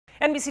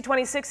NBC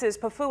 26's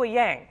Pafua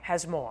Yang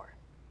has more.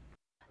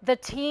 The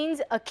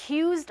teens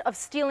accused of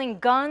stealing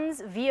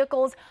guns,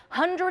 vehicles,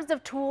 hundreds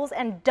of tools,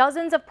 and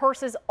dozens of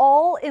purses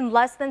all in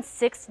less than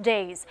 6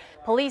 days.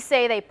 Police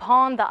say they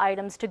pawned the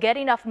items to get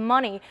enough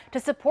money to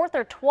support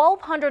their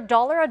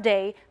 $1,200 a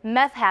day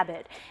meth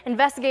habit.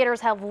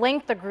 Investigators have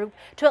linked the group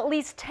to at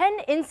least 10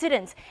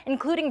 incidents,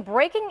 including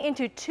breaking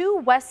into 2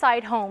 West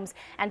Side homes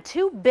and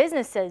 2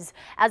 businesses,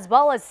 as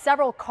well as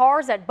several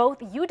cars at both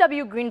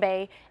UW Green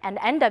Bay and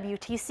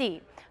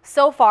NWTC.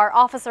 So far,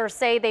 officers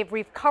say they've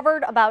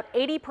recovered about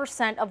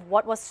 80% of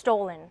what was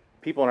stolen.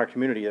 People in our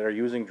community that are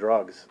using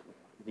drugs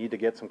need to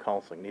get some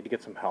counseling, need to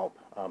get some help.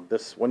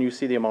 When you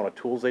see the amount of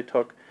tools they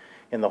took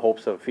in the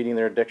hopes of feeding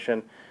their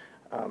addiction,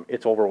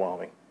 it's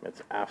overwhelming.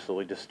 It's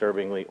absolutely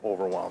disturbingly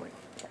overwhelming.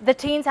 The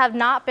teens have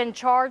not been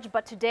charged,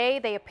 but today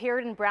they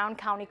appeared in Brown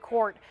County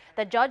Court.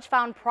 The judge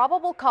found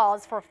probable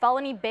cause for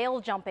felony bail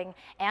jumping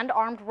and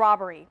armed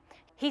robbery.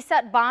 He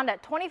set bond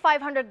at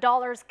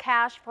 $2,500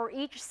 cash for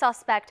each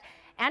suspect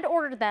and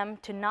ordered them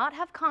to not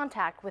have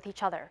contact with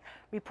each other.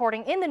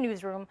 Reporting in the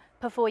newsroom,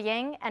 Pafua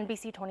Yang,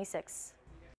 NBC 26.